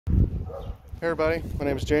Hey everybody, my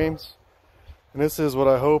name is James, and this is what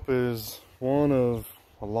I hope is one of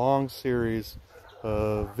a long series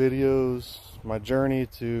of videos, my journey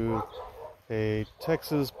to a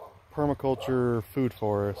Texas permaculture food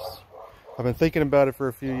forest. I've been thinking about it for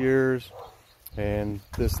a few years, and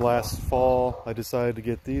this last fall I decided to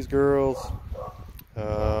get these girls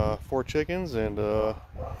 4 chickens, and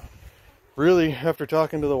really after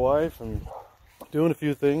talking to the wife and doing a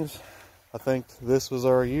few things, I think this was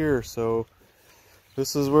our year. So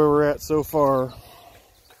this is where we're at so far.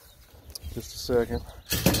 Just a second.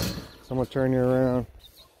 So I'm going to turn you around.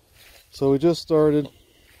 So we just started.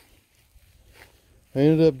 I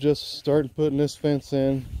ended up just starting putting this fence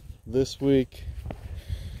in this week.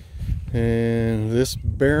 And this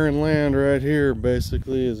barren land right here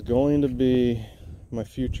basically is going to be my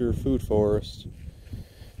future food forest.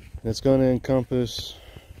 And it's going to encompass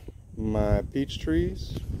my peach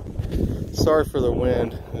trees. Sorry for the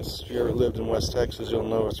wind. If you ever lived in West Texas, you'll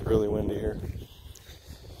know it's really windy here.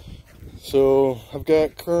 So I've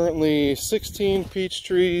got currently 16 peach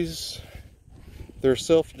trees. They're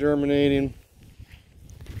self-germinating.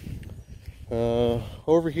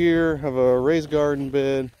 Over here I have a raised garden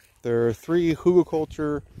bed. There are 3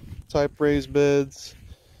 hugelkultur type raised beds.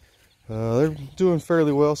 They're doing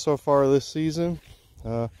fairly well so far this season.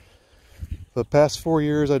 The past 4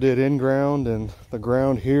 years I did in-ground, and the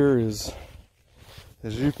ground here is,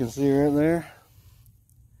 as you can see right there,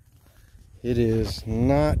 it is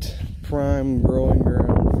not prime growing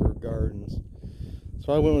ground for gardens.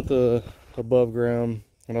 So I went with the above ground,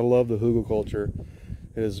 and I love the hugelkultur.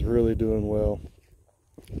 It is really doing well.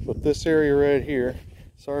 But this area right here,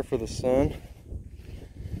 sorry for the sun.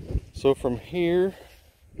 So from here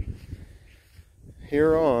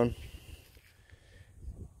on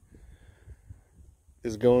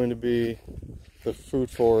is going to be the food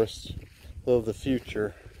forest of the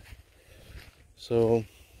future. So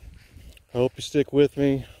I hope you stick with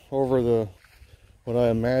me over what I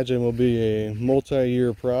imagine will be a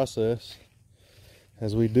multi-year process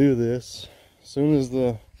as we do this. As soon as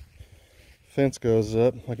the fence goes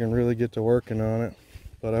up, I can really get to working on it.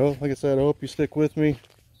 But I hope, like I said, I hope you stick with me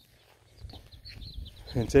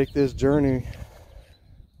and take this journey.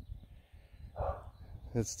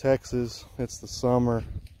 It's Texas, it's the summer.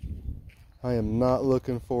 I am not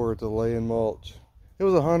looking forward to laying mulch. It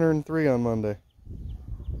was 103 on Monday.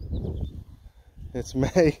 It's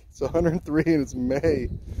May, it's 103 and it's May.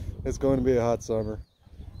 It's going to be a hot summer.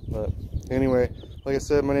 But anyway, like I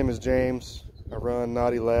said, my name is James. I run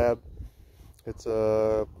Naughty Lab. It's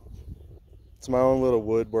my own little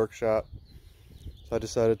wood workshop. So I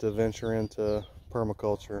decided to venture into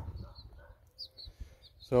permaculture.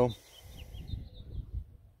 So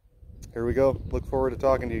here we go. Look forward to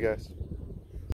talking to you guys.